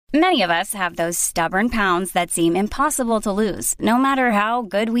Many of us have those stubborn pounds that seem impossible to lose, no matter how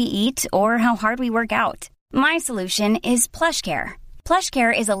good we eat or how hard we work out. My solution is PlushCare.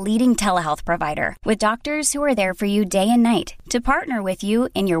 PlushCare is a leading telehealth provider with doctors who are there for you day and night to partner with you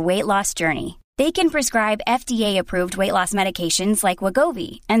in your weight loss journey. They can prescribe FDA-approved weight loss medications like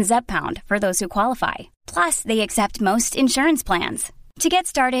Wegovy and Zepbound for those who qualify. Plus, they accept most insurance plans. To get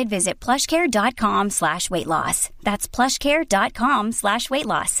started, visit plushcare.com/weightloss. That's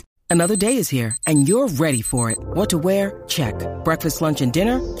plushcare.com/weightloss. Another day is here, and you're ready for it. What to wear? Check. Breakfast, lunch, and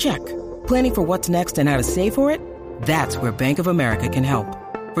dinner? Check. Planning for what's next and how to save for it? That's where Bank of America can help.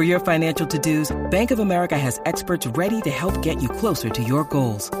 For your financial to-dos, Bank of America has experts ready to help get you closer to your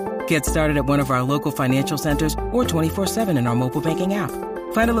goals. Get started at one of our local financial centers or 24/7 in our mobile banking app.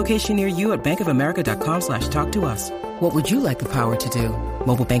 Find a location near you at bankofamerica.com/talktous. What would you like the power to do?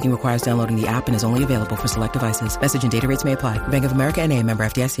 Mobile banking requires downloading the app and is only available for select devices. Message and data rates may apply. Bank of America N.A., member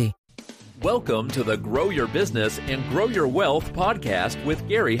FDIC. Welcome to the Grow Your Business and Grow Your Wealth podcast with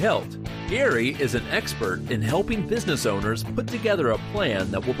Gary Helt. Gary is an expert in helping business owners put together a plan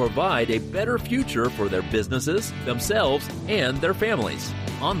that will provide a better future for their businesses, themselves, and their families.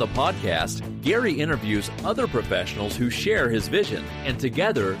 On the podcast, Gary interviews other professionals who share his vision, and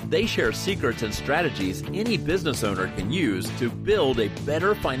together they share secrets and strategies any business owner can use to build a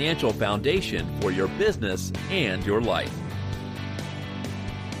better financial foundation for your business and your life.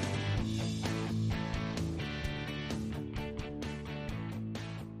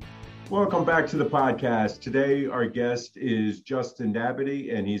 Welcome back to the podcast. Today, our guest is Justin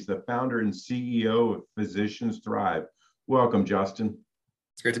Dabadie, and he's the founder and CEO of Physicians Thrive. Welcome, Justin.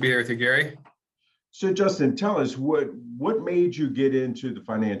 It's great to be here with you, Gary. So, Justin, tell us what made you get into the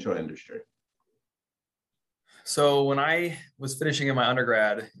financial industry? So when I was finishing in my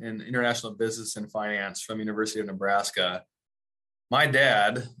undergrad in international business and finance from University of Nebraska, my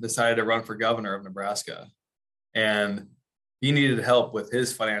dad decided to run for governor of Nebraska, and he needed help with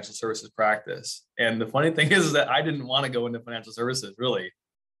his financial services practice. And the funny thing is that I didn't want to go into financial services, really.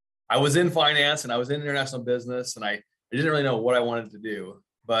 I was in finance and I was in international business, and I didn't really know what I wanted to do.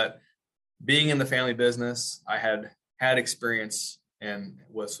 But being in the family business, I had experience and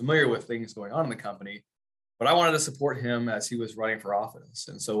was familiar with things going on in the company, but I wanted to support him as he was running for office.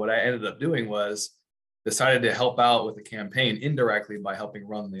 And so what I ended up doing was decided to help out with the campaign indirectly by helping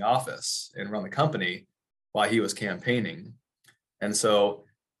run the office and run the company while he was campaigning. And so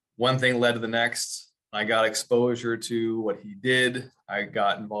one thing led to the next. I got exposure to what he did. I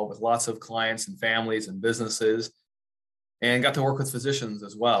got involved with lots of clients and families and businesses, and got to work with physicians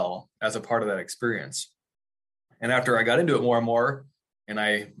as well as a part of that experience. And after I got into it more and more, and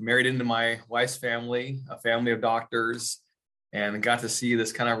I married into my wife's family, a family of doctors, and got to see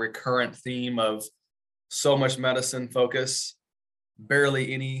this kind of recurrent theme of so much medicine focus,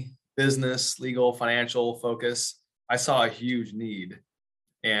 barely any business, legal, financial focus, I saw a huge need.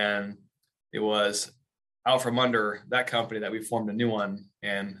 And it was out from under that company that we formed a new one,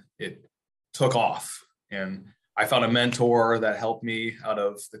 and it took off. And I found a mentor that helped me out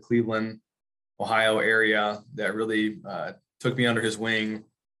of the Cleveland, Ohio area that really took me under his wing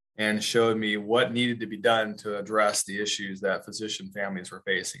and showed me what needed to be done to address the issues that physician families were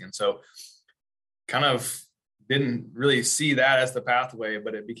facing. And so kind of didn't really see that as the pathway,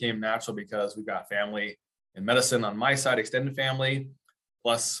 but it became natural because we've got family in medicine on my side, extended family,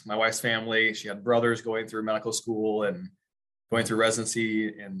 plus my wife's family. She had brothers going through medical school and going through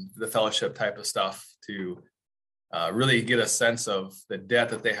residency and the fellowship type of stuff to really get a sense of the debt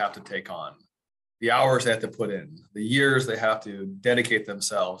that they have to take on, the hours they have to put in, the years they have to dedicate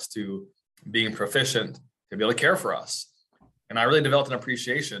themselves to being proficient to be able to care for us. And I really developed an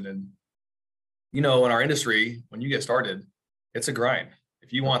appreciation. And, you know, in our industry, when you get started, it's a grind.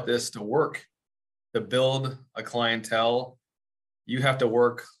 If you want this to work, to build a clientele, you have to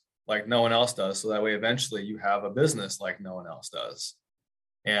work like no one else does. So that way, eventually you have a business like no one else does.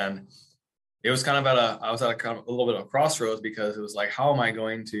 And it was kind of I was at a little bit of a crossroads, because it was like, how am I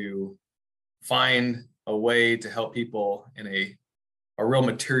going to find a way to help people in a real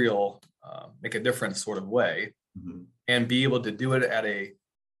material, make a difference sort of way, and be able to do it at a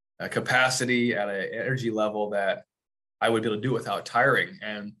capacity, at an energy level that I would be able to do without tiring.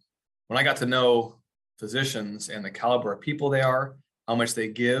 And when I got to know physicians and the caliber of people they are, how much they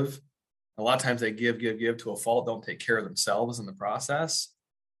give, a lot of times they give to a fault, don't take care of themselves in the process.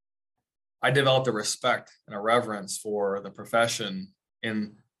 I developed a respect and a reverence for the profession,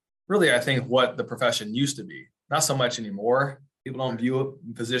 in really, I think, what the profession used to be. Not so much anymore. People don't view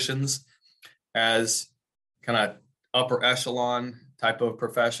physicians as kind of upper echelon type of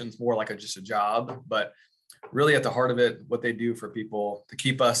professions, more like just a job. But really at the heart of it, what they do for people to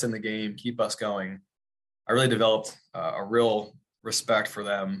keep us in the game, keep us going. I really developed a real respect for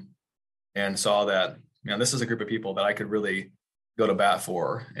them and saw that, this is a group of people that I could really go to bat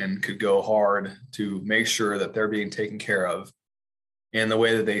for and could go hard to make sure that they're being taken care of in the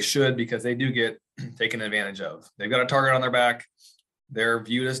way that they should, because they do get taken advantage of. They've got a target on their back. They're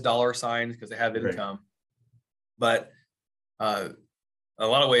viewed as dollar signs because they have income. Right. But a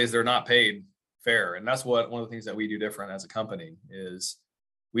lot of ways they're not paid fair. And that's one of the things that we do different as a company is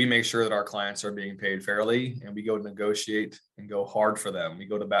we make sure that our clients are being paid fairly, and we go negotiate and go hard for them. We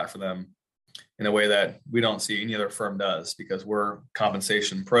go to bat for them in a way that we don't see any other firm does, because we're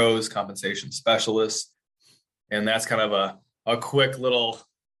compensation pros, compensation specialists. And that's kind of a quick little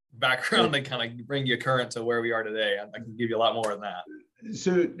background to kind of bring you current to where we are today. I can give you a lot more than that.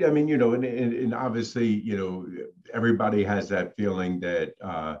 So, and obviously, everybody has that feeling that,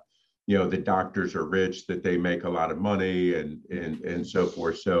 the doctors are rich, that they make a lot of money and so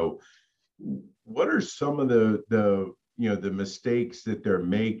forth. So what are some of the mistakes that they're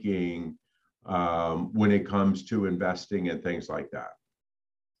making when it comes to investing and things like that?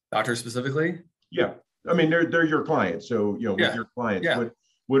 Doctors specifically? Yeah. I mean, they're your clients. So, with your clients,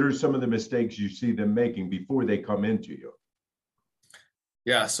 what are some of the mistakes you see them making before they come into you?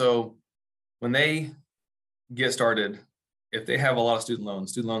 Yeah. So when they get started, if they have a lot of student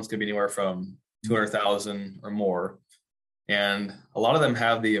loans can be anywhere from $200,000 or more. And a lot of them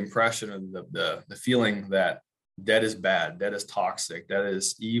have the impression of the feeling that debt is bad, debt is toxic, debt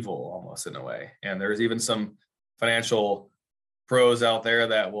is evil almost in a way. And there's even some financial pros out there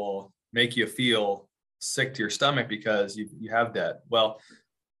that will make you feel sick to your stomach because you have debt. Well,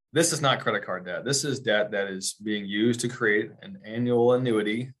 this is not credit card debt. This is debt that is being used to create an annual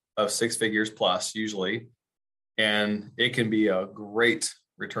annuity of 6 figures plus usually. And it can be a great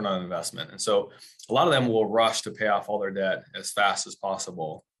return on investment. And so a lot of them will rush to pay off all their debt as fast as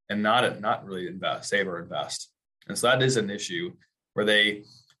possible and not really save or invest. And so that is an issue where they,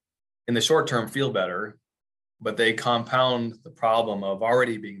 in the short term, feel better, but they compound the problem of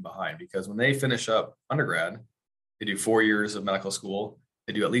already being behind, because when they finish up undergrad, they do 4 years of medical school,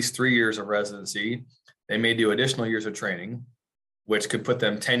 they do at least 3 years of residency, they may do additional years of training, which could put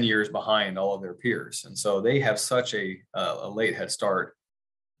them 10 years behind all of their peers. And so they have such a late head start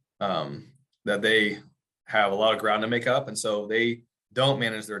that they have a lot of ground to make up. And so they don't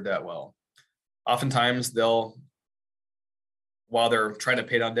manage their debt well. Oftentimes while they're trying to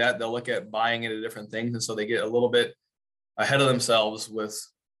pay down debt, they'll look at buying into different things. And so they get a little bit ahead of themselves with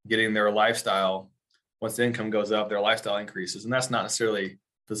getting their lifestyle. Once the income goes up, their lifestyle increases. And that's not necessarily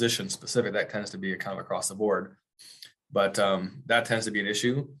physician specific. That tends to be kind of across the board. But that tends to be an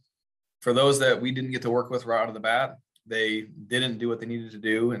issue. For those that we didn't get to work with right out of the bat, they didn't do what they needed to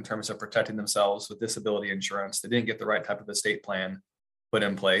do in terms of protecting themselves with disability insurance. They didn't get the right type of estate plan put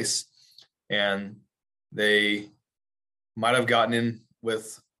in place. And they might have gotten in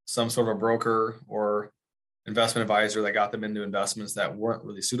with some sort of a broker or investment advisor that got them into investments that weren't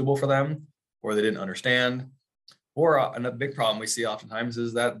really suitable for them, or they didn't understand. Or a big problem we see oftentimes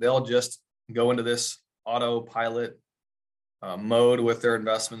is that they'll just go into this autopilot mode with their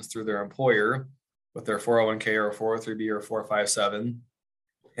investments through their employer, with their 401k or 403b or 457,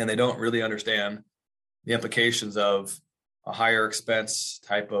 and they don't really understand the implications of a higher expense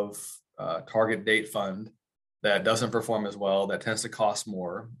type of target date fund that doesn't perform as well, that tends to cost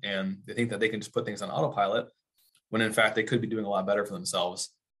more, and they think that they can just put things on autopilot when in fact they could be doing a lot better for themselves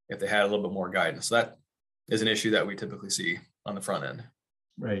if they had a little bit more guidance. So that is an issue that we typically see on the front end.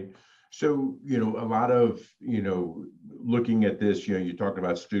 Right. So, a lot of, looking at this, you talked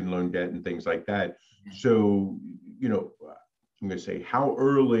about student loan debt and things like that. So, I'm going to say, how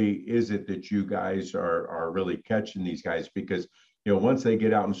early is it that you guys are really catching these guys? Because, once they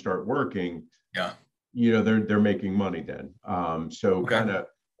get out and start working, they're making money then. So kind of,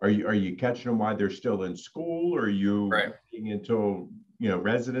 are you catching them while they're still in school, or are you waiting until,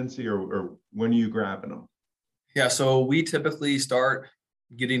 residency, or when are you grabbing them? Yeah. So we typically start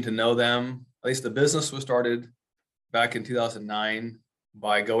getting to know them. At least the business was started back in 2009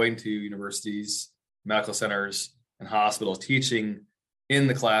 by going to universities, medical centers, and hospitals, teaching in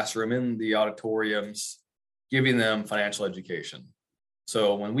the classroom, in the auditoriums, giving them financial education.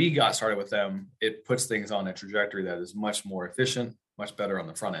 So when we got started with them, it puts things on a trajectory that is much more efficient, much better on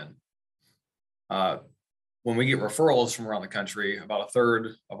the front end. When we get referrals from around the country, about a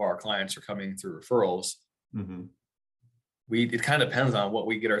third of our clients are coming through referrals. Mm-hmm. It kind of depends on what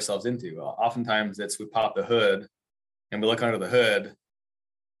we get ourselves into. Oftentimes we pop the hood and we look under the hood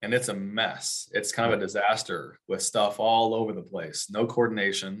and it's a mess. It's kind of a disaster with stuff all over the place, no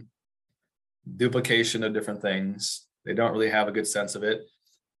coordination. duplication of different things. They don't really have a good sense of it.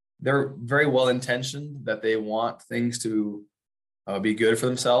 They're very well intentioned that they want things to be good for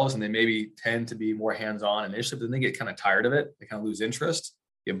themselves, and they maybe tend to be more hands-on initially, but then they get kind of tired of it. They kind of lose interest,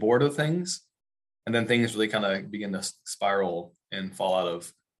 get bored of things, and then things really kind of begin to spiral and fall out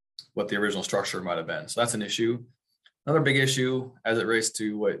of what the original structure might have been. So that's an issue. Another big issue as it relates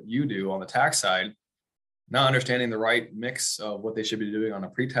to what you do on the tax side, not understanding the right mix of what they should be doing on a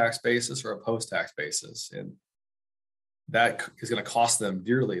pre-tax basis or a post-tax basis. And that is going to cost them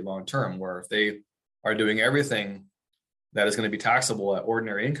dearly long-term, where if they are doing everything that is going to be taxable at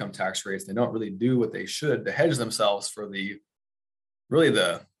ordinary income tax rates, they don't really do what they should to hedge themselves for the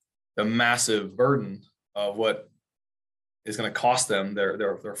massive burden of what is going to cost them their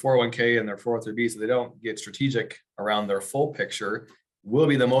 401k and their 403b. So they don't get strategic around their full picture, will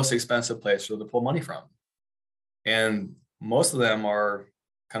be the most expensive place for them to pull money from. And most of them are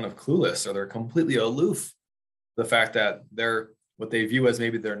kind of clueless, or they're completely aloof. The fact that what they view as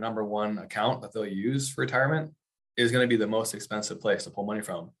maybe their number one account that they'll use for retirement is going to be the most expensive place to pull money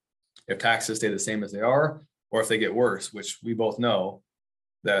from if taxes stay the same as they are, or if they get worse, which we both know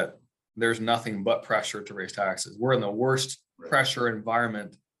that there's nothing but pressure to raise taxes. We're in the worst pressure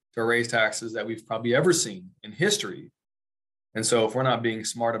environment to raise taxes that we've probably ever seen in history. And so if we're not being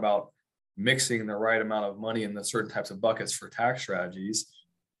smart about mixing the right amount of money in the certain types of buckets for tax strategies,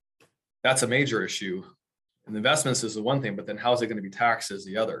 that's a major issue. And investments is the one thing, but then how is it going to be taxed is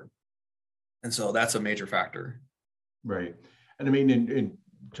the other. And so that's a major factor. Right. And I mean, in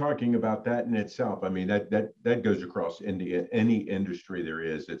talking about that in itself, I mean, that goes across any industry there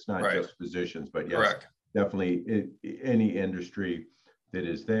is. It's not just physicians, but yes, correct, definitely any industry that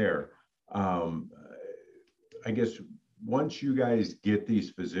is there. I guess once you guys get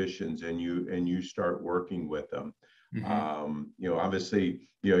these physicians and you start working with them, obviously,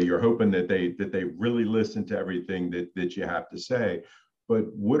 you're hoping that they really listen to everything that you have to say. But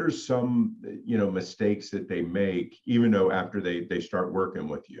what are some, mistakes that they make, even though after they start working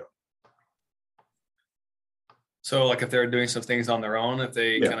with you? So like if they're doing some things on their own, if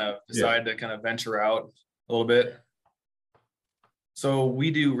they kind of decide to kind of venture out a little bit. So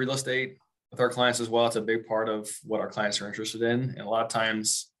we do real estate with our clients as well. It's a big part of what our clients are interested in. And a lot of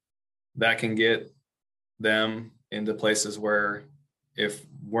times that can get them into places where if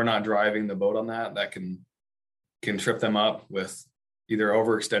we're not driving the boat on that can trip them up with either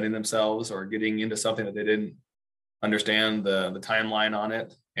overextending themselves or getting into something that they didn't understand the timeline on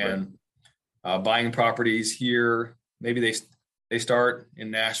it, and buying properties here. Maybe they start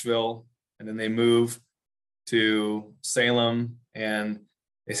in Nashville and then they move to Salem and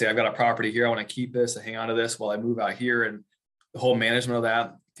they say, I've got a property here. I want to keep this and hang on to this while I move out here. And the whole management of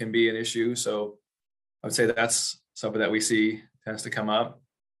that can be an issue. So I would say that's something that we see tends to come up.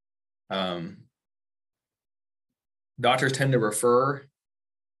 Doctors tend to refer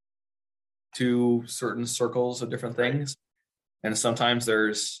to certain circles of different things. And sometimes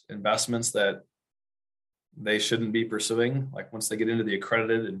there's investments that they shouldn't be pursuing. Like once they get into the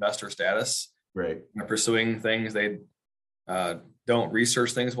accredited investor status, they're pursuing things, they don't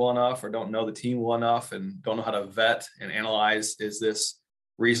research things well enough or don't know the team well enough and don't know how to vet and analyze, is this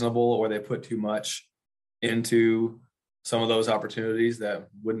reasonable, or they put too much into some of those opportunities that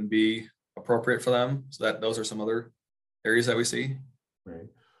wouldn't be appropriate for them. So those are some other areas that we see. Right.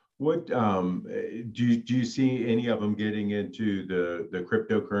 What do you see any of them getting into the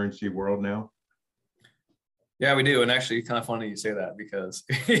cryptocurrency world now? Yeah, we do. And actually kind of funny you say that, because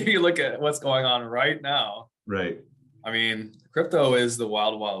if you look at what's going on right now, I mean, crypto is the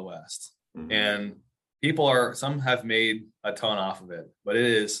wild, wild west. And some have made a ton off of it, but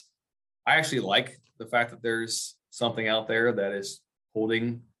I actually like the fact that there's something out there that is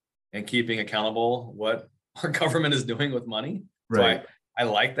holding and keeping accountable what our government is doing with money. So I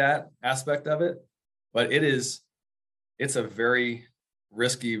like that aspect of it, but it's a very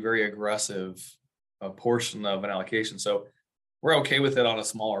risky, very aggressive portion of an allocation. So we're okay with it on a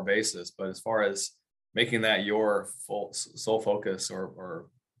smaller basis, but as far as making that your sole focus or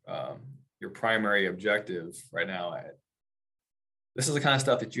your primary objective right now, this is the kind of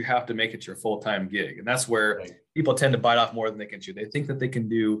stuff that you have to make it your full-time gig. And that's where people tend to bite off more than they can chew. They think that they can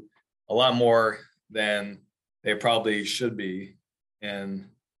do a lot more than they probably should be. And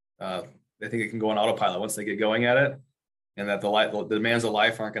they think it can go on autopilot once they get going at it, and that the demands of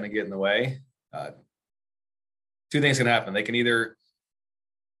life aren't going to get in the way. Two things can happen. They can either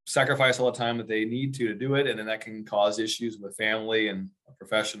sacrifice all the time that they need to do it, and then that can cause issues with family and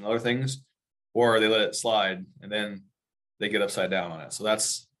profession and other things, or they let it slide and then they get upside down on it. So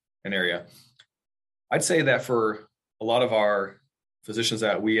that's an area. I'd say that for a lot of our physicians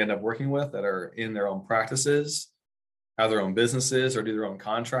that we end up working with that are in their own practices, have their own businesses, or do their own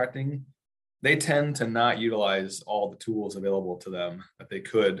contracting, they tend to not utilize all the tools available to them that they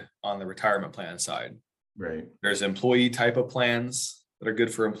could on the retirement plan side. Right. There's employee type of plans that are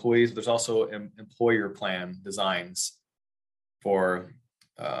good for employees, but there's also employer plan designs for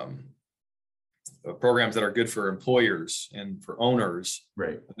programs that are good for employers and for owners,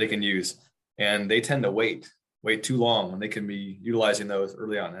 right, that they can use. And they tend to wait too long when they can be utilizing those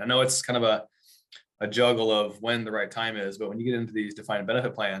early on. And I know it's kind of a juggle of when the right time is, but when you get into these defined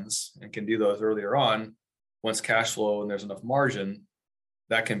benefit plans and can do those earlier on, once cash flow and there's enough margin,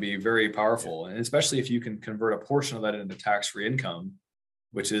 that can be very powerful. And especially if you can convert a portion of that into tax-free income,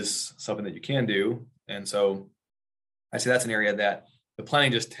 which is something that you can do. And so I say that's an area that the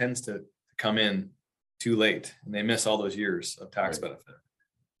planning just tends to come in too late, and they miss all those years of tax benefit.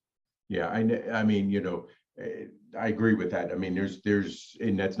 Yeah, I mean, I agree with that. I mean, there's,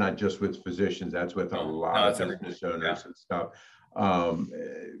 and that's not just with physicians, that's with a lot of business owners and stuff.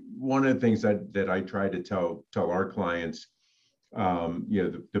 One of the things that I try to tell our clients,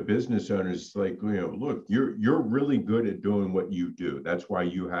 the business owners, like, look, you're really good at doing what you do. That's why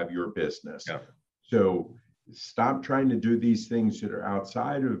you have your business. Yeah. So stop trying to do these things that are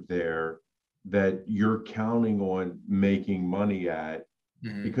outside of there that you're counting on making money at,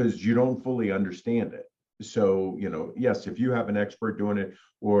 because you don't fully understand it. So, yes, if you have an expert doing it,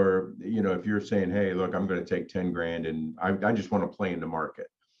 or, if you're saying, hey, look, I'm going to take 10 grand and I just want to play in the market.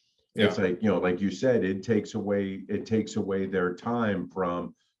 Yeah. It's like, like you said, it takes away their time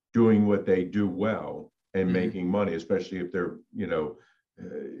from doing what they do well and making money, especially if they're,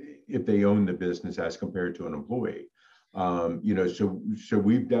 if they own the business as compared to an employee. So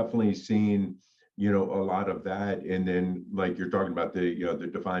we've definitely seen, a lot of that. And then, like you're talking about the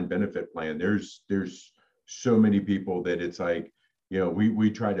defined benefit plan, there's so many people that it's like,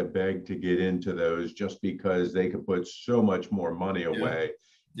 we try to beg to get into those just because they could put so much more money away.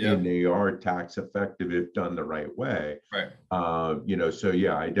 Yeah. And they are tax effective if done the right way. Right. So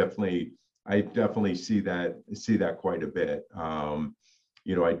yeah, I definitely see that quite a bit.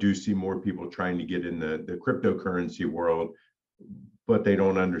 I do see more people trying to get in the cryptocurrency world, but they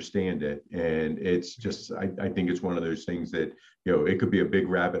don't understand it. And it's just, I think it's one of those things that, it could be a big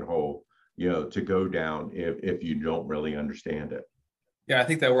rabbit hole, to go down if you don't really understand it. Yeah, I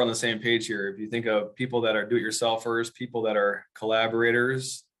think that we're on the same page here. If you think of people that are do-it-yourselfers, people that are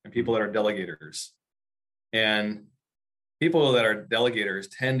collaborators, and people that are delegators. And people that are delegators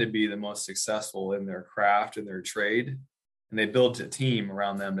tend to be the most successful in their craft and their trade, and they build a team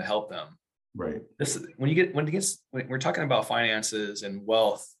around them to help them. Right. When we're talking about finances and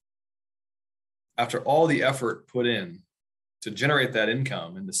wealth, after all the effort put in to generate that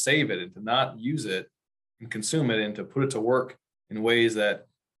income and to save it and to not use it and consume it and to put it to work in ways that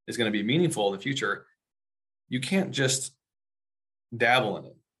is going to be meaningful in the future, you can't just dabble in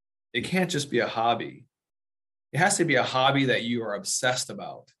it. It can't just be a hobby. It has to be a hobby that you are obsessed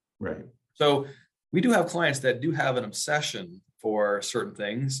about. Right. So we do have clients that do have an obsession for certain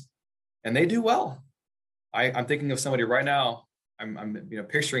things, and they do well. I'm thinking of somebody right now. I'm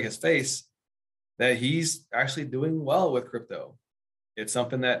picturing his face, that he's actually doing well with crypto. It's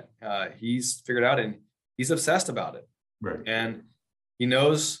something that he's figured out, and he's obsessed about it. Right. And he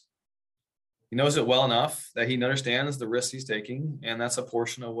knows it well enough that he understands the risks he's taking, and that's a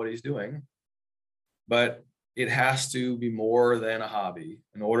portion of what he's doing. But it has to be more than a hobby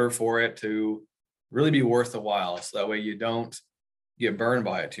in order for it to really be worth the while. So that way you don't get burned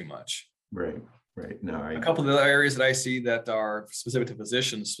by it too much. Right. No, a couple of the other areas that I see that are specific to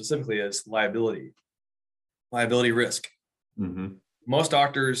physicians specifically is liability risk. Mm-hmm. Most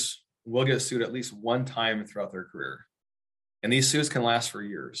doctors will get sued at least one time throughout their career. And these suits can last for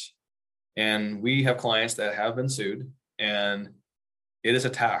years. And we have clients that have been sued, and it is a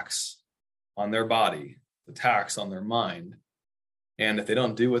tax on their body, a tax on their mind. And if they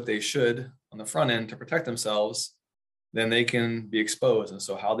don't do what they should on the front end to protect themselves, then they can be exposed. And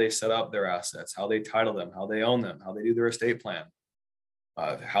so how they set up their assets, how they title them, how they own them, how they do their estate plan,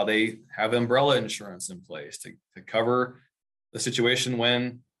 how they have umbrella insurance in place to cover the situation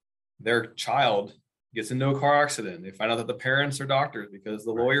when their child gets into a car accident. They find out that the parents are doctors, because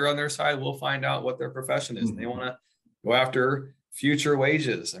the lawyer on their side will find out what their profession is. Mm-hmm. And they want to go after future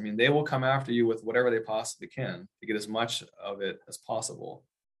wages. I mean, they will come after you with whatever they possibly can to get as much of it as possible.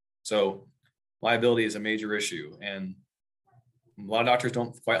 So liability is a major issue. And a lot of doctors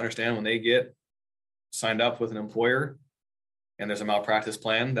don't quite understand when they get signed up with an employer and there's a malpractice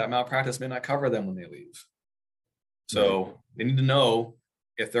plan, that malpractice may not cover them when they leave. So they need to know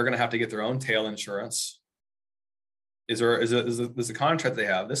if they're going to have to get their own tail insurance, there's a contract they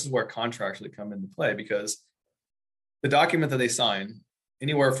have. This is where contracts really come into play, because the document that they sign,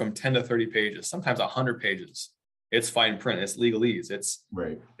 anywhere from 10 to 30 pages, sometimes 100 pages, it's fine print, it's legalese. It's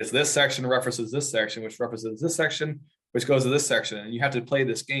this section references this section, which references this section, which goes to this section. And you have to play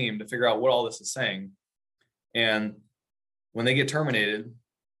this game to figure out what all this is saying. And when they get terminated,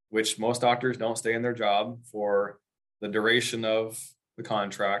 which most doctors don't stay in their job for the duration of the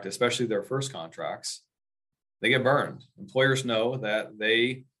contract, especially their first contracts, they get burned. Employers know that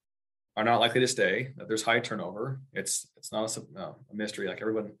they are not likely to stay, that there's high turnover. It's not a mystery. Like,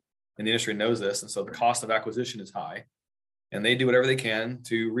 everyone in the industry knows this. And so the cost of acquisition is high, and they do whatever they can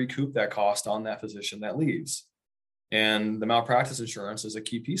to recoup that cost on that physician that leaves. And the malpractice insurance is a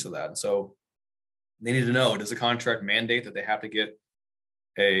key piece of that. And so they need to know, does the contract mandate that they have to get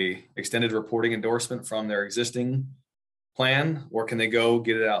a extended reporting endorsement from their existing plan, or can they go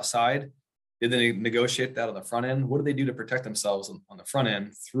get it outside? Did they negotiate that on the front end? What do they do to protect themselves on the front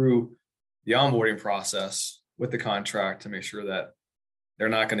end through the onboarding process with the contract to make sure that they're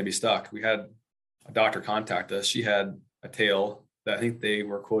not going to be stuck? We had a doctor contact us. She had a tail that I think they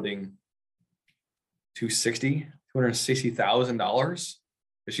were quoting $260,000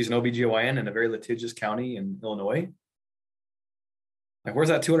 because she's an OBGYN in a very litigious county in Illinois. Like, where's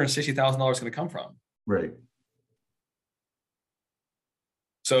that $260,000 going to come from? Right.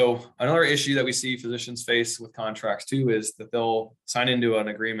 So another issue that we see physicians face with contracts too is that they'll sign into an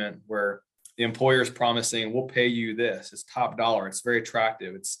agreement where the employer is promising, we'll pay you this. It's top dollar. It's very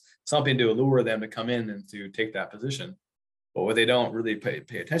attractive. It's something to allure them to come in and to take that position. But what they don't really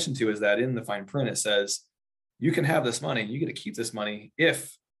pay attention to is that in the fine print, it says, you can have this money. You get to keep this money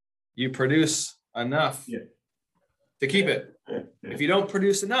if you produce enough to keep it. If you don't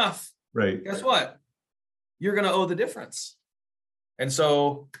produce enough, guess what? You're going to owe the difference. And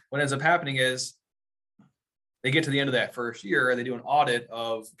so what ends up happening is they get to the end of that first year and they do an audit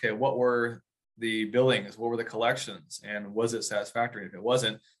of, okay, what were the billings? What were the collections? And was it satisfactory? If it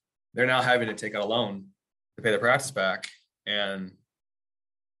wasn't, they're now having to take out a loan to pay the practice back. And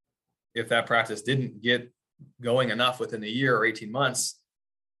if that practice didn't get going enough within a year or 18 months,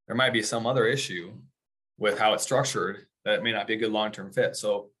 there might be some other issue with how it's structured that may not be a good long-term fit.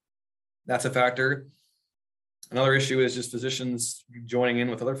 So that's a factor. Another issue is just physicians joining in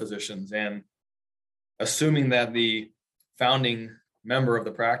with other physicians and assuming that the founding member of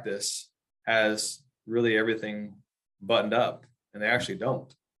the practice has really everything buttoned up, and they actually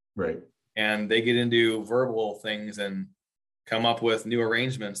don't. Right. And they get into verbal things and come up with new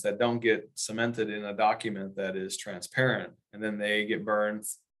arrangements that don't get cemented in a document that is transparent. And then they get burned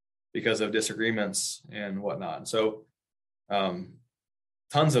because of disagreements and whatnot. And so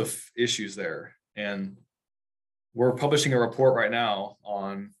tons of issues there. And we're publishing a report right now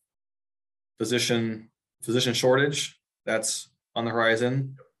on physician shortage that's on the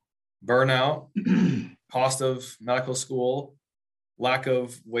horizon, burnout, cost of medical school, lack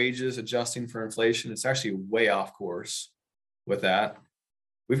of wages adjusting for inflation. It's actually way off course with that.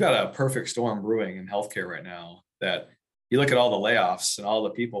 We've got a perfect storm brewing in healthcare right now that you look at all the layoffs and all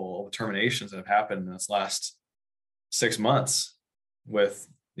the all the terminations that have happened in this last 6 months with,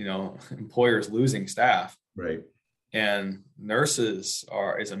 employers losing staff. Right. And nurses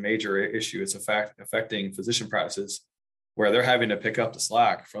is a major issue. It's affecting physician practices where they're having to pick up the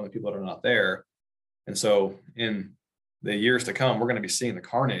slack from the people that are not there. And so in the years to come, we're going to be seeing the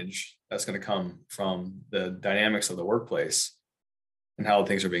carnage that's going to come from the dynamics of the workplace and how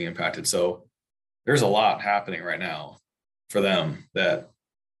things are being impacted. So there's a lot happening right now for them that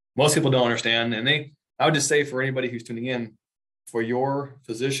most people don't understand. And I would just say for anybody who's tuning in, for your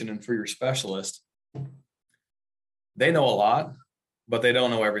physician and for your specialist, they know a lot, but they don't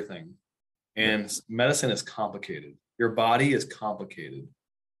know everything. And medicine is complicated. Your body is complicated.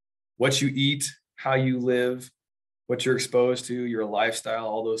 What you eat, how you live, what you're exposed to, your lifestyle,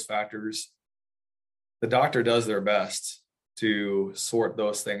 all those factors. The doctor does their best to sort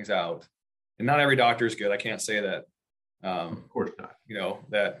those things out. And not every doctor is good. I can't say that. Of course not.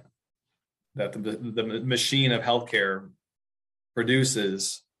 That the machine of healthcare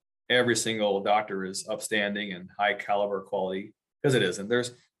produces every single doctor is upstanding and high caliber quality, because it isn't.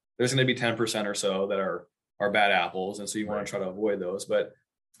 There's going to be 10% or so that are bad apples. And so you want to try to avoid those, but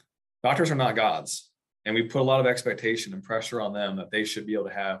doctors are not gods. And we put a lot of expectation and pressure on them that they should be able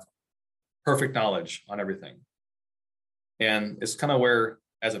to have perfect knowledge on everything. And it's kind of where,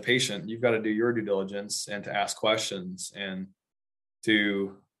 as a patient, you've got to do your due diligence and to ask questions and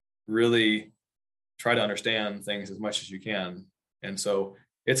to really try to understand things as much as you can. And so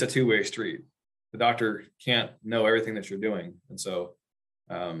it's a two-way street. The doctor can't know everything that you're doing. And so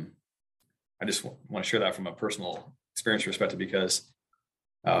I just want to share that from a personal experience perspective, because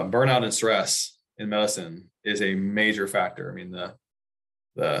burnout and stress in medicine is a major factor. I mean,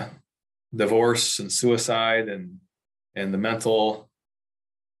 the divorce and suicide and the mental,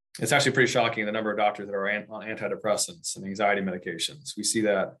 it's actually pretty shocking the number of doctors that are on antidepressants and anxiety medications. We see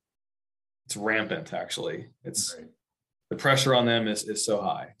that it's rampant. Actually, it's right. The pressure on them is so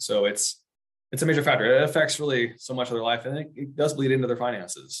high. So it's a major factor. It affects really so much of their life, and it does bleed into their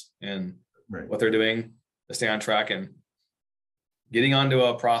finances and right. what they're doing to stay on track. And getting onto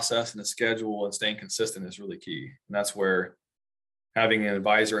a process and a schedule and staying consistent is really key. And that's where having an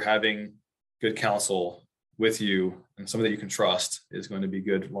advisor, having good counsel with you and somebody that you can trust is going to be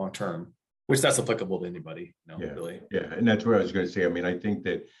good long-term, which that's applicable to anybody, really. Yeah. And that's what I was going to say. I mean, I think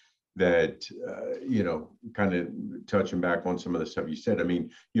that, kind of touching back on some of the stuff you said, I mean,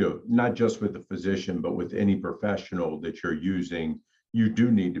 not just with the physician, but with any professional that you're using, you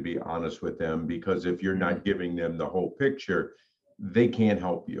do need to be honest with them, because if you're not giving them the whole picture, they can't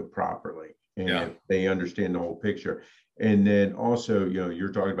help you properly. And if they understand the whole picture. And then also,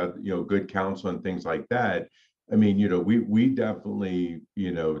 you're talking about, good counsel and things like that. I mean, we definitely,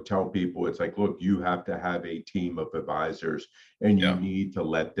 tell people, it's like, look, you have to have a team of advisors, and you need to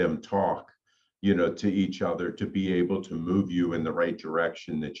let them talk, to each other to be able to move you in the right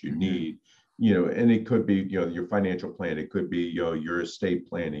direction that you need. And it could be, your financial plan, it could be, your estate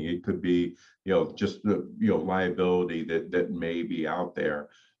planning, it could be, just the, liability that may be out there.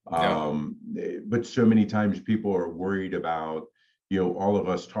 But so many times people are worried about, all of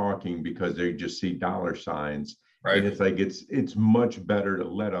us talking because they just see dollar signs. Right. And it's like, it's much better to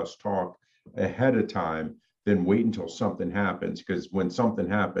let us talk ahead of time than wait until something happens. Because when something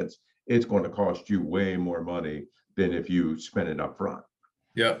happens, it's going to cost you way more money than if you spend it up front.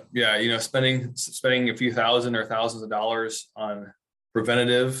 Yeah. Spending a few thousand or thousands of dollars on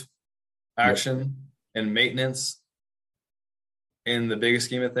preventative action and maintenance in the biggest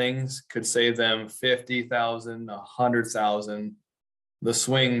scheme of things could save them 50,000, 100,000. The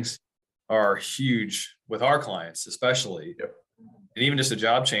swings are huge with our clients, especially. Yep. And even just a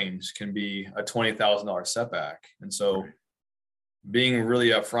job change can be a $20,000 setback. And so being really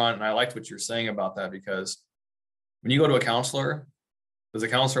upfront, and I liked what you're saying about that, because when you go to a counselor, does the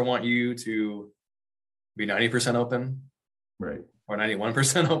counselor want you to be 90% open? Right. Or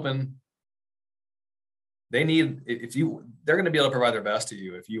 91% open? They're going to be able to provide their best to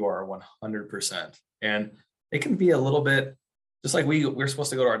you if you are 100%. And it can be a little bit, just like we're supposed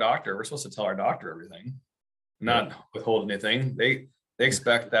to go to our doctor. We're supposed to tell our doctor everything, not withhold anything. They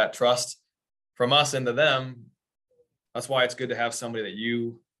expect that trust from us into them. That's why it's good to have somebody that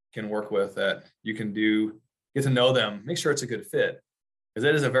you can work with, that you can get to know them, make sure it's a good fit, because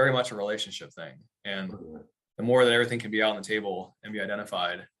it is a very much a relationship thing. And the more that everything can be out on the table and be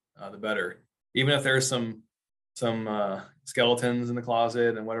identified, the better. Even if there's some skeletons in the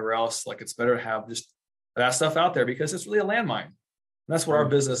closet and whatever else, like, it's better to have just that stuff out there, because it's really a landmine. And that's what our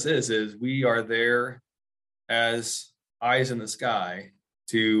business is we are there as eyes in the sky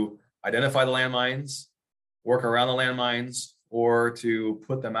to identify the landmines, work around the landmines, or to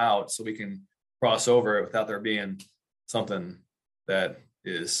put them out so we can cross over it without there being something that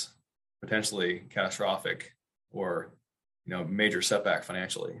is potentially catastrophic or, major setback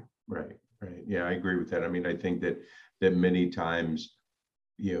financially. Right. Yeah, I agree with that. I mean, I think that many times,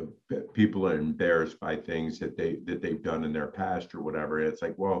 people are embarrassed by things that they've done in their past or whatever. And it's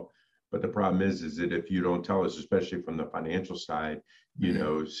like, well, but the problem is that if you don't tell us, especially from the financial side,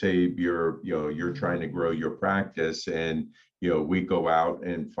 say you're trying to grow your practice, and, we go out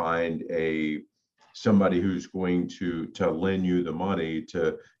and find somebody who's going to lend you the money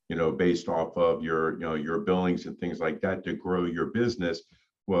to, based off of your billings and things like that to grow your business.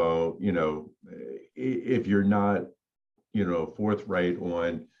 Well, if you're not, forthright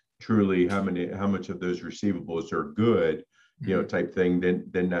on truly how much of those receivables are good, type thing,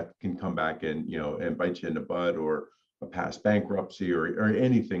 then that can come back and, and bite you in the butt, or a past bankruptcy or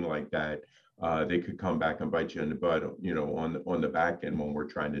anything like that. They could come back and bite you in the butt, on the back end when we're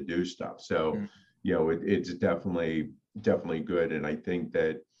trying to do stuff. So, it's definitely good. And I think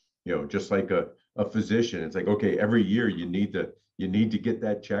that, just like a physician, it's like, okay, every year you need to get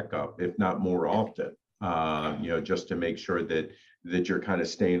that checkup, if not more often, just to make sure that you're kind of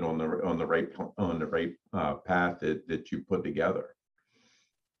staying on the right path that you put together.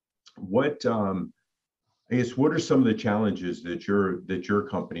 What are some of the challenges that your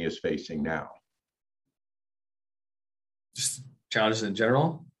company is facing now? Just challenges in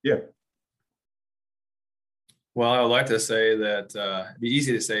general? Yeah. Well, I would like to say that it'd be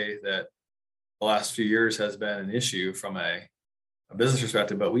easy to say that the last few years has been an issue from a business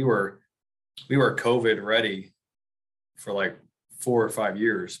perspective, but we were COVID ready for like 4 or 5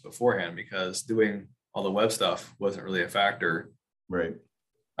 years beforehand, because doing all the web stuff wasn't really a factor. Right.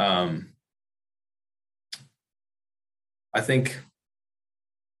 I think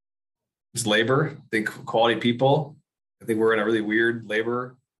it's labor. I think quality people. I think we're in a really weird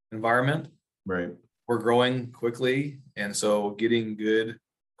labor environment. Right. We're growing quickly, and so getting good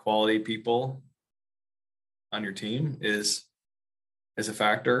quality people on your team is a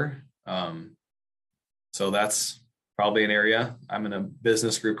factor. So that's probably an area. I'm in a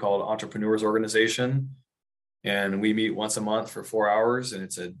business group called Entrepreneurs Organization, and we meet once a month for 4 hours, and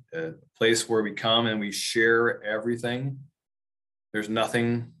it's a place where we come and we share everything. There's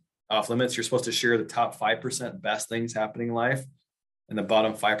nothing off limits. You're supposed to share the top 5% best things happening in life and the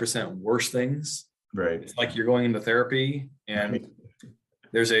bottom 5% worst things. Right. It's like you're going into therapy, and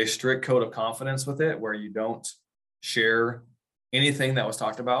there's a strict code of confidence with it where you don't share anything that was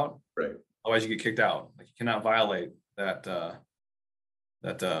talked about. Right. Otherwise you get kicked out. Like, you cannot violate that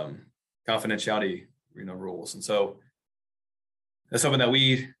confidentiality, rules. And so that's something that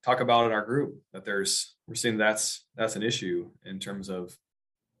we talk about in our group, that we're seeing that's an issue in terms of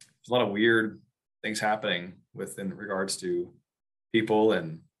there's a lot of weird things happening in regards to people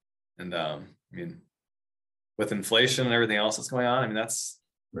and with inflation and everything else that's going on. That's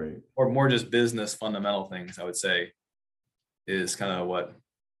right. Or more just business fundamental things, I would say, is kind of what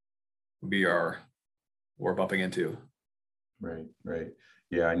we're bumping into. Right. Right.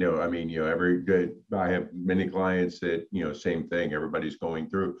 Yeah, I know. I have many clients that, same thing. Everybody's going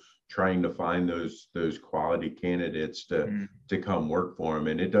through trying to find those quality candidates to come work for them.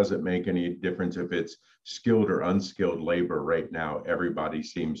 And it doesn't make any difference if it's skilled or unskilled labor right now. Everybody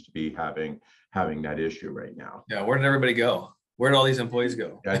seems to be having that issue right now. Yeah. Where did everybody go? Where did all these employees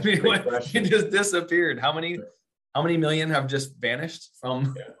go? That's a great question. It just disappeared. How many million have just vanished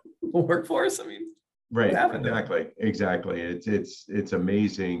from the workforce? Right. Exactly. It's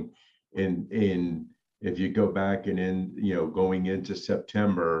amazing. In if you go back and going into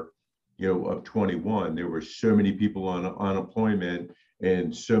September, of 21, there were so many people on unemployment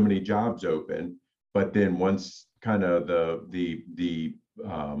and so many jobs open. But then once kind of the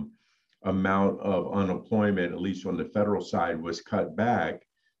amount of unemployment, at least on the federal side, was cut back,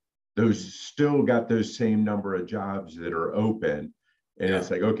 those still got those same number of jobs that are open. And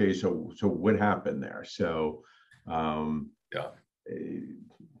it's like, okay, so what happened there? So,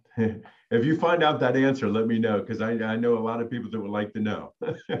 if you find out that answer, let me know, because I know a lot of people that would like to know.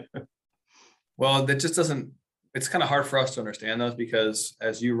 Well, that just it's kind of hard for us to understand those, because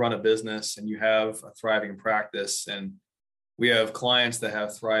as you run a business and you have a thriving practice, and we have clients that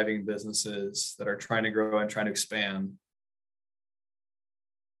have thriving businesses that are trying to grow and trying to expand,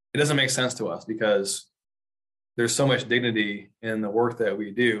 it doesn't make sense to us, because there's so much dignity in the work that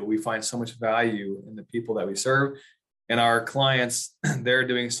we do. We find so much value in the people that we serve, and our clients, they're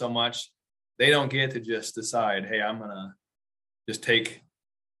doing so much. They don't get to just decide, hey, I'm going to just take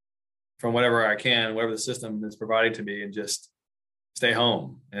from whatever I can, whatever the system is providing to me, and just stay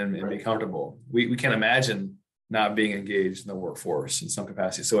home and be comfortable. We can't imagine not being engaged in the workforce in some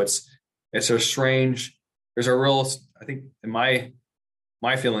capacity. So it's a strange, there's a real, I think my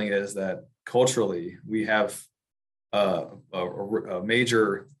feeling is that culturally we have a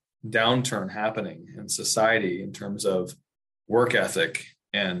major downturn happening in society in terms of work ethic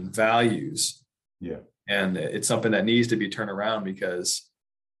and values. Yeah. And it's something that needs to be turned around, because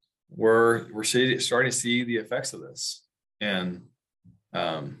we're starting to see the effects of this. And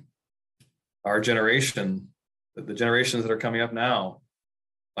our generation, the generations that are coming up now,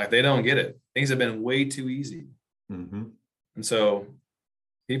 like, they don't get it. Things have been way too easy. Mm-hmm. And so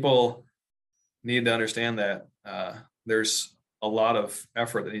people need to understand that there's a lot of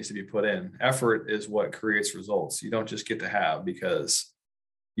effort that needs to be put in. Effort is what creates results. You don't just get to have because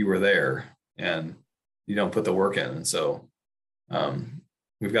you were there and you don't put the work in. And so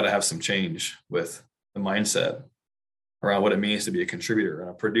we've got to have some change with the mindset around what it means to be a contributor and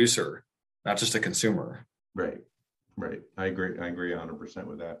a producer, not just a consumer. Right. I agree 100%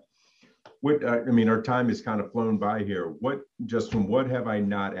 with that. Our time has kind of flown by here. Justin, what have I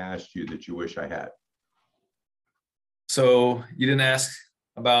not asked you that you wish I had? So you didn't ask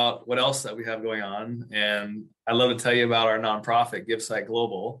about what else that we have going on. And I'd love to tell you about our nonprofit, GiveSight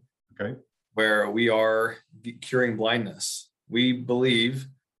Global, where we are curing blindness. We believe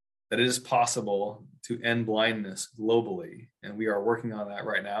that it is possible to end blindness globally. And we are working on that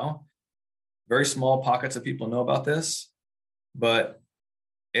right now. Very small pockets of people know about this, but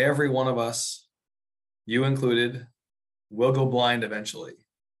every one of us, you included, will go blind eventually.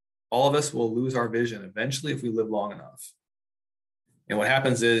 All of us will lose our vision eventually if we live long enough. And what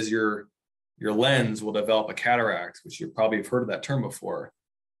happens is your your lens will develop a cataract, which you probably have heard of that term before.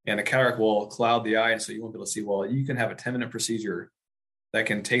 And a cataract will cloud the eye, and so you won't be able to see well. You can have a 10-minute procedure that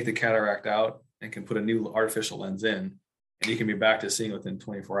can take the cataract out and can put a new artificial lens in, and you can be back to seeing within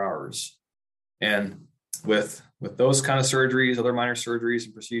 24 hours. And with those kind of surgeries, other minor surgeries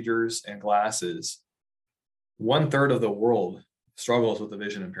and procedures and glasses, 1/3 of the world struggles with a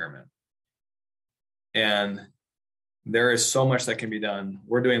vision impairment. And there is so much that can be done.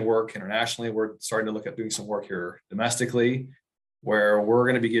 We're doing work internationally. We're starting to look at doing some work here domestically, where we're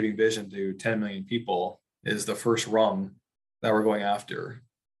going to be giving vision to 10 million people is the first rung that we're going after.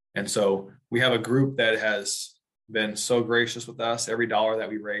 And so we have a group that has been so gracious with us. Every dollar that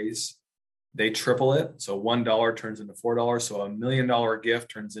we raise, they triple it. So $1 turns into $4. So $1 million gift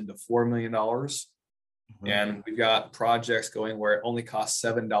turns into $4 million. Mm-hmm. And we've got projects going where it only costs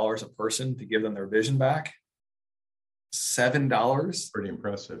 $7 a person to give them their vision back. $7. Pretty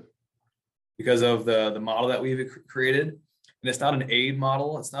impressive. Because of the model that we've created. And it's not an aid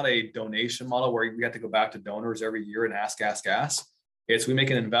model. It's not a donation model where we have to go back to donors every year and ask. It's we make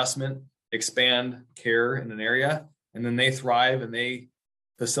an investment, expand care in an area, and then they thrive and they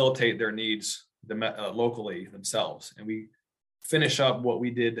facilitate their needs locally themselves. And we finish up what we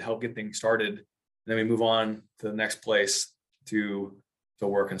did to help get things started. And then we move on to the next place to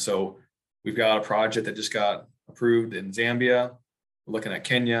work. And so we've got a project that just got approved in Zambia. We're looking at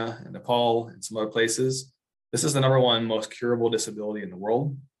Kenya and Nepal and some other places. This is the number one most curable disability in the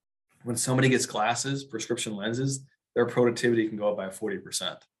world. When somebody gets glasses, prescription lenses, their productivity can go up by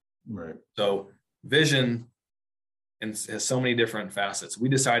 40%. Right. So vision has so many different facets. We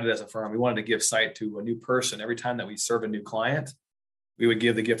decided as a firm, we wanted to give sight to a new person. Every time that we serve a new client, we would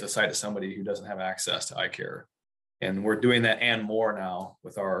give the gift of sight to somebody who doesn't have access to eye care. And we're doing that and more now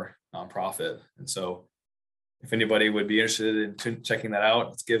with our nonprofit. And so if anybody would be interested in checking that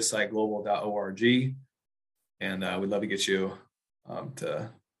out, it's givesightglobal.org. And we'd love to get you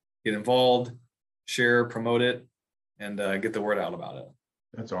to get involved, share, promote it, and get the word out about it.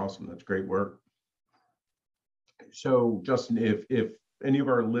 That's awesome. That's great work. So, Justin, if any of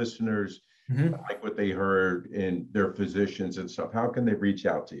our listeners like what they heard and they're physicians and stuff, how can they reach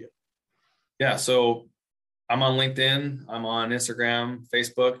out to you? Yeah, so I'm on LinkedIn. I'm on Instagram,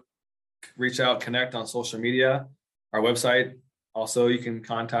 Facebook. Reach out, connect on social media. Our website, also, you can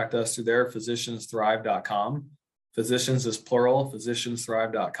contact us through there, physiciansthrive.com. Physicians is plural,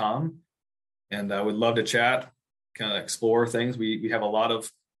 physiciansthrive.com. And I would love to chat, kind of explore things. We have a lot of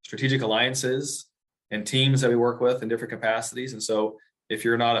strategic alliances and teams that we work with in different capacities. And so if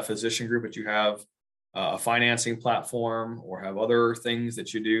you're not a physician group, but you have a financing platform or have other things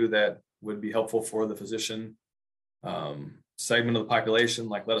that you do that would be helpful for the physician segment of the population,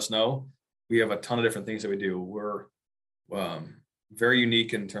 like let us know. We have a ton of different things that we do. We're very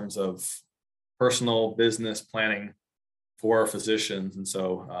unique in terms of personal business planning for our physicians. And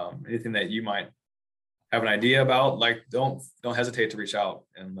so anything that you might have an idea about, like don't hesitate to reach out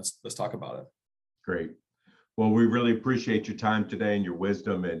and let's talk about it. Great. Well, we really appreciate your time today and your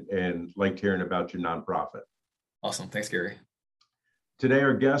wisdom and liked hearing about your nonprofit. Awesome. Thanks, Gary. Today,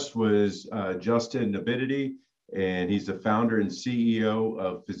 our guest was Justin Navidity, and he's the founder and CEO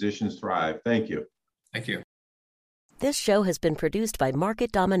of Physicians Thrive. Thank you. Thank you. This show has been produced by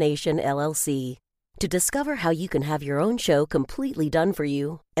Market Domination, LLC. To discover how you can have your own show completely done for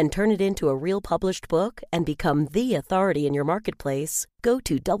you and turn it into a real published book and become the authority in your marketplace, go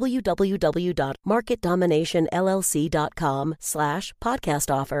to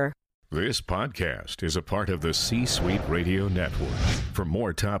www.marketdominationllc.com/podcast offer. This podcast is a part of the C-Suite Radio Network. For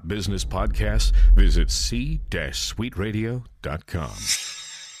more top business podcasts, visit c-suiteradio.com.